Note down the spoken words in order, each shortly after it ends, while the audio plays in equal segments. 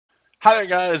Hi there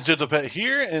guys, jojopetv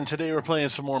here, and today we're playing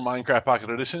some more Minecraft Pocket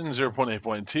Edition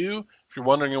 0.8.2. If you're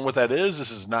wondering what that is,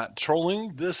 this is not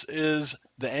trolling. This is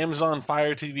the Amazon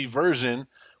Fire TV version,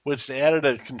 which they added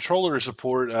a controller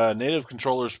support, native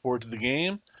controller support to the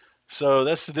game. So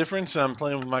that's the difference. I'm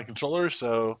playing with my controller.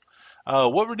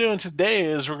 What we're doing today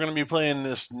is we're going to be playing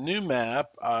this new map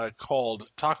called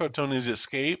TacoTony's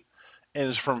Escape, and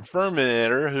it's from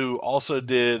Ferminator, who also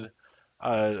did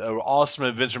an awesome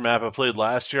adventure map I played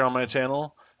last year on my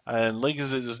channel, and link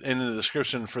is in the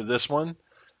description for this one.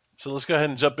 So let's go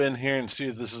ahead and jump in here and see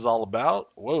what this is all about.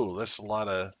 Whoa, that's a lot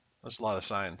of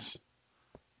signs.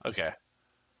 Okay,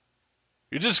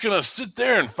 you're just gonna sit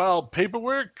there and file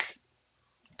paperwork?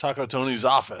 TacoTony's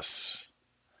office.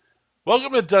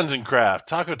 Welcome to Dungeoncraft,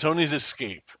 TacoTony's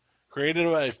Escape, created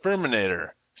by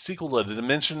Ferminator, sequel to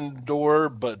Dimension Door,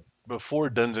 but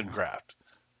before Dungeoncraft.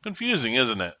 Confusing,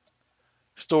 isn't it?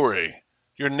 Story.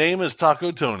 Your name is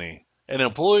TacoTony, an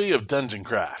employee of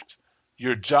Dungeoncraft.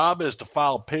 Your job is to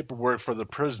file paperwork for the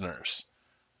prisoners.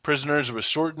 Prisoners with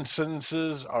shortened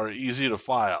sentences are easy to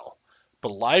file,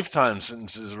 but lifetime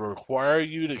sentences require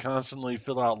you to constantly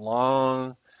fill out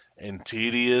long and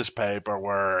tedious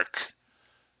paperwork.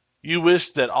 You wish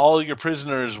that all your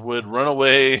prisoners would run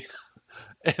away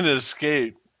and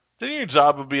escape. Then your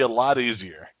job would be a lot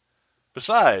easier.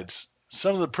 Besides,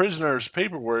 some of the prisoners'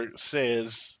 paperwork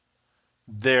says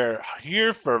they're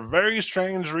here for very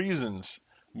strange reasons,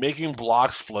 making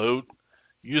blocks float,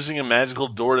 using a magical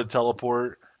door to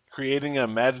teleport, creating a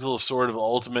magical sword of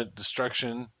ultimate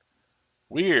destruction.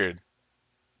 Weird.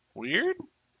 Weird?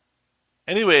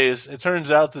 Anyways, it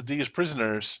turns out that these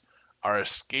prisoners are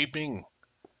escaping.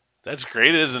 That's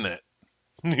great, isn't it?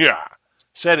 Yeah.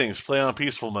 Settings, play on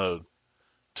peaceful mode.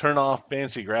 Turn off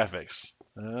fancy graphics.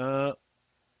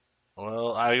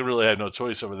 Well, I really had no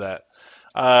choice over that.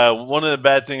 One of the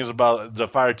bad things about the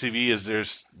Fire TV is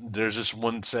there's just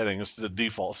one setting. It's the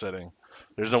default setting.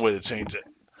 There's no way to change it.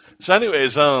 So,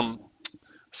 anyways, so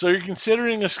you're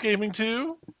considering escaping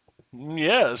too?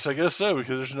 Yes, I guess so,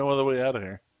 because there's no other way out of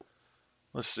here.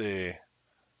 Let's see.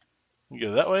 You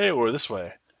go that way or this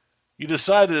way. You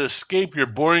decide to escape your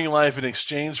boring life in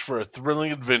exchange for a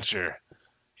thrilling adventure.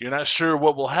 You're not sure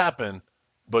what will happen,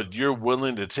 but you're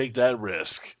willing to take that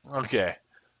risk. Okay.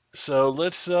 So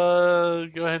let's go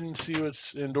ahead and see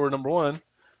what's in door number one.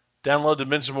 Download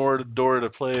Dimension Door to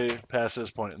play past this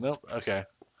point. Nope. Okay.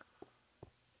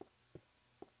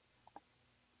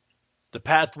 The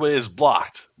pathway is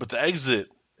blocked, but the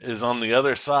exit is on the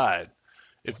other side.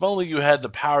 If only you had the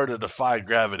power to defy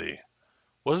gravity.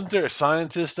 Wasn't there a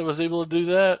scientist that was able to do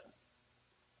that?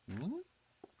 Hmm?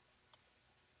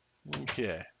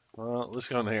 Okay. Well, let's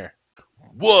go in here.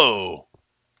 Whoa!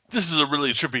 This is a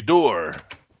really trippy door.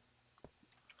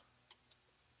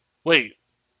 Wait,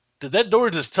 did that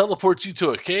door just teleport you to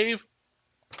a cave?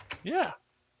 Yeah,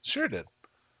 sure did.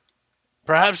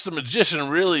 Perhaps the magician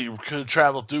really could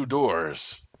travel through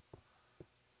doors.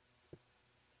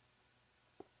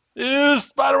 Ew,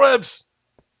 spiderwebs!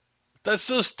 That's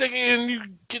so sticky, and you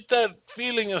get that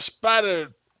feeling a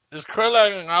spider is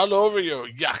crawling all over you.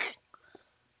 Yuck.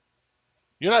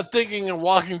 You're not thinking of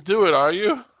walking through it, are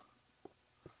you?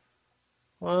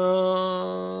 Well,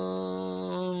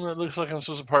 it looks like I'm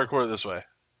supposed to parkour this way.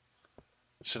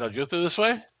 Should I go through this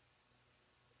way?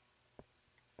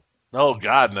 Oh,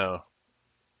 God, no.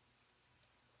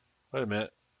 Wait a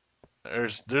minute.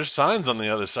 There's signs on the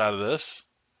other side of this.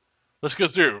 Let's go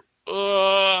through.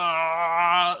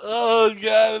 Oh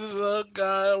God! Oh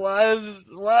God!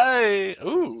 Why?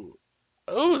 Ooh,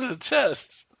 the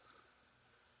chest.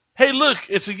 Hey, look!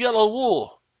 It's a yellow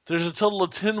wool. There's a total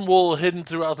of 10 wool hidden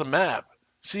throughout the map.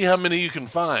 See how many you can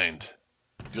find.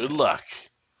 Good luck.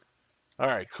 All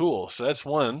right, cool. So that's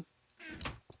one.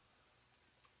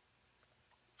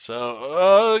 So,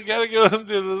 oh, gotta go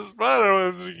into the spider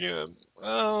webs again. I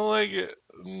don't like it.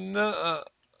 No.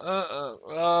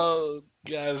 Oh,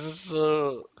 guys, it's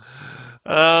so.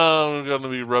 I'm going to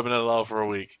be rubbing it off for a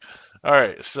week. All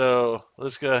right, so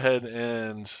let's go ahead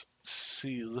and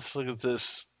see. Let's look at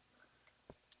this.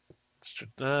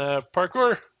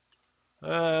 Parkour.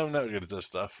 I'm not good at this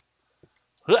stuff.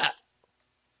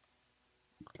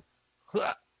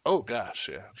 Oh, gosh.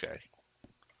 Yeah, okay.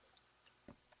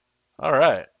 All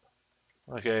right.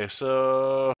 Okay,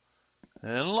 so.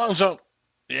 And long jump.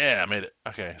 Yeah, I made it.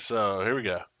 Okay, so here we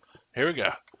go. Here we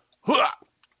go.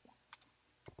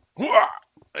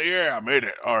 Yeah, I made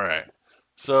it. All right.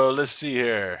 So let's see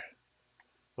here.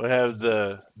 We have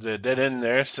the dead end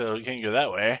there, so you can't go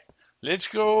that way. Let's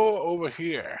go over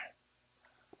here.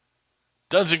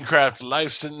 Dungeoncraft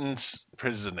life sentence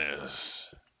prisoners.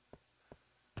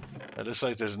 It looks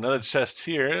like there's another chest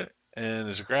here, and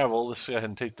there's gravel. Let's go ahead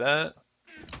and take that.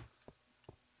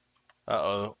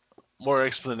 Uh-oh. More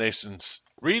explanations.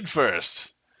 Read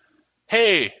first.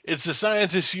 Hey, it's the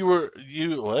scientist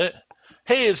what?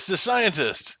 Hey, it's the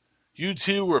scientist. You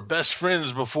two were best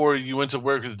friends before you went to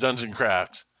work with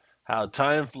Dungeoncraft. How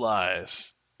time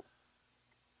flies.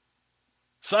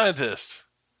 Scientist.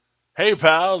 Hey,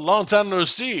 pal, long time no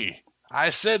see.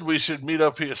 I said we should meet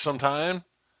up here sometime,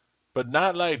 but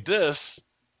not like this.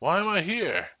 Why am I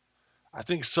here? I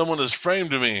think someone has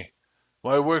framed me.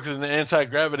 My work in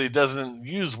anti-gravity doesn't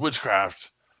use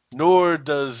witchcraft, nor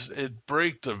does it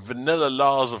break the vanilla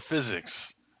laws of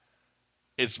physics.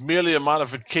 It's merely a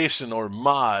modification or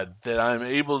mod that I'm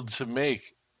able to make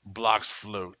blocks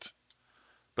float.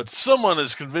 But someone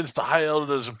has convinced the High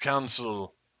Elders of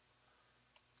Council.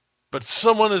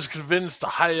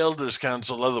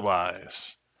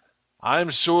 Otherwise. I'm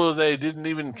sure they didn't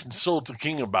even consult the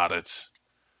king about it.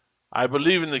 I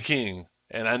believe in the king,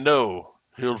 and I know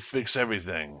he'll fix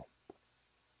everything.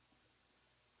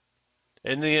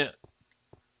 I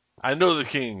know the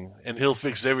king, and he'll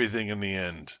fix everything in the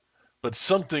end. But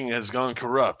something has gone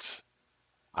corrupt.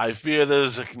 I fear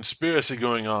there's a conspiracy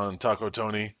going on,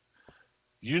 TacoTony.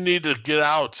 You need to get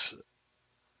out.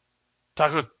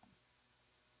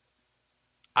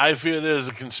 I fear there's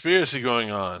a conspiracy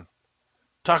going on.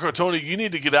 TacoTony, you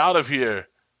need to get out of here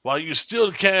while you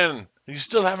still can. You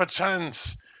still have a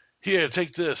chance. Here,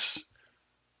 take this.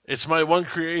 It's my one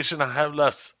creation I have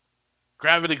left.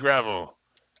 Gravity Gravel.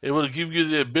 It will give you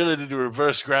the ability to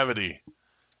reverse gravity.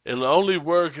 It'll only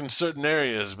work in certain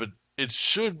areas, but it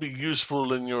should be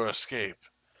useful in your escape.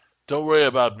 Don't worry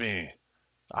about me.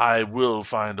 I will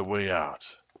find a way out.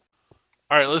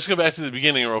 Alright, let's go back to the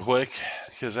beginning real quick,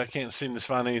 because I can't seem to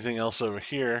find anything else over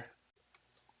here.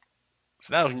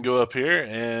 So now we can go up here,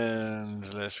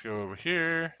 and let's go over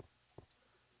here.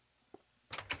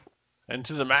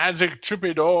 Into the magic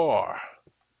trippy door.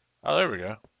 Oh, there we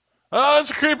go. Oh,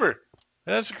 it's a creeper!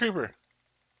 That's a creeper.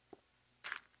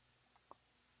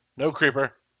 No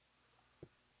creeper.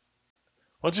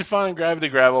 Once you find gravity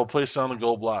gravel, place it on the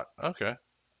gold block. Okay.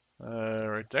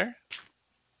 Right there.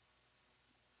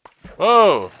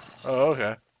 Whoa! Oh,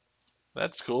 okay.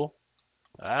 That's cool.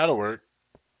 That'll work.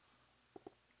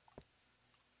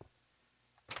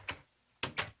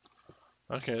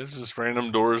 Okay, there's just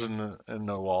random doors in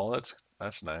the wall.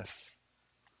 That's nice.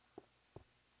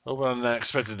 Hope I'm not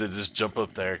expected to just jump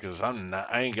up there, because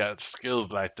I ain't got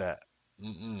skills like that.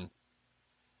 Is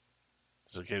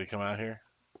it okay to come out here?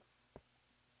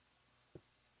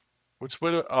 Which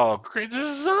way do... Oh, great, there's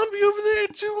a zombie over there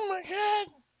too, oh my god!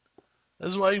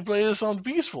 That's why you play this on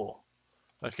peaceful.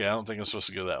 Okay, I don't think I'm supposed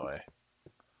to go that way.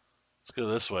 Let's go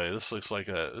this way. This looks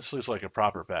like a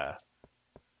proper path.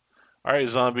 Alright,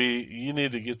 zombie, you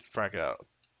need to get the frack out.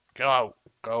 Go out.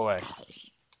 Go away.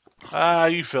 Ah,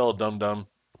 you fell, dum-dum.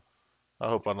 I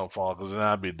hope I don't fall, because then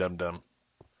I'd be dum-dum.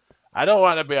 I don't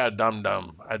want to be a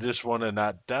dum-dum. I just want to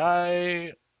not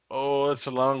die. Oh, it's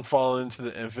a long fall into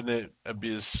the infinite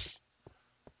abyss.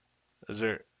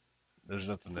 There's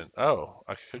nothing in... Oh,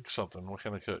 I cooked something. What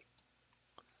can I cook?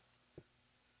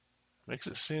 Makes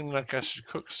it seem like I should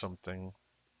cook something.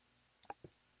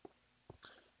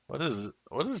 What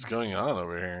is going on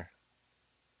over here?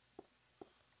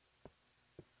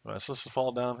 Am I supposed to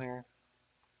fall down here?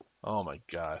 Oh my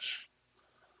gosh.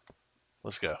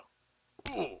 Let's go.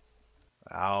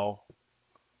 Ow.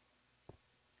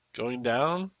 Going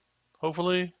down?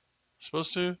 Hopefully?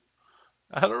 Supposed to?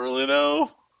 I don't really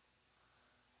know.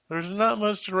 There's not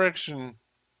much direction.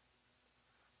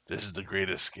 This is the great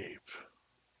escape.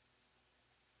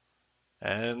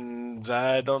 And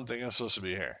I don't think I'm supposed to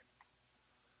be here.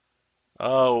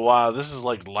 Oh wow, this is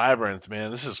like Labyrinth,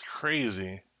 man. This is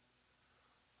crazy.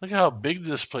 Look how big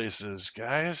this place is,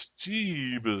 guys.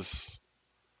 Jeebus.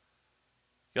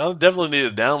 Y'all definitely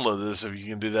need to download this if you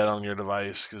can do that on your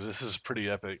device, because this is pretty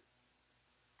epic.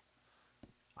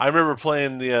 I remember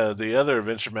playing the other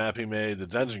adventure map he made, the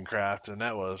Dungeoncraft, and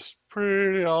that was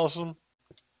pretty awesome.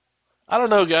 I don't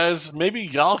know, guys. Maybe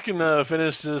y'all can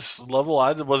finish this level.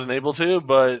 I wasn't able to,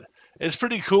 but it's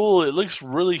pretty cool. It looks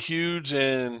really huge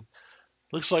and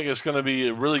looks like it's going to be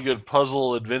a really good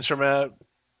puzzle adventure map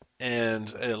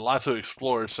and a lot to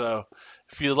explore. So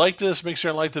if you like this, make sure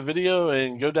and like the video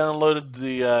and go download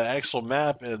the actual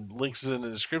map, and links in the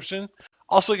description.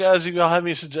 Also, guys, if y'all have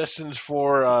any suggestions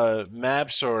for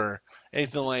maps or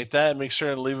anything like that, make sure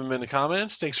and leave them in the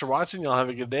comments. Thanks for watching. Y'all have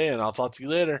a good day, and I'll talk to you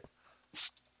later.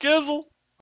 Skizzle!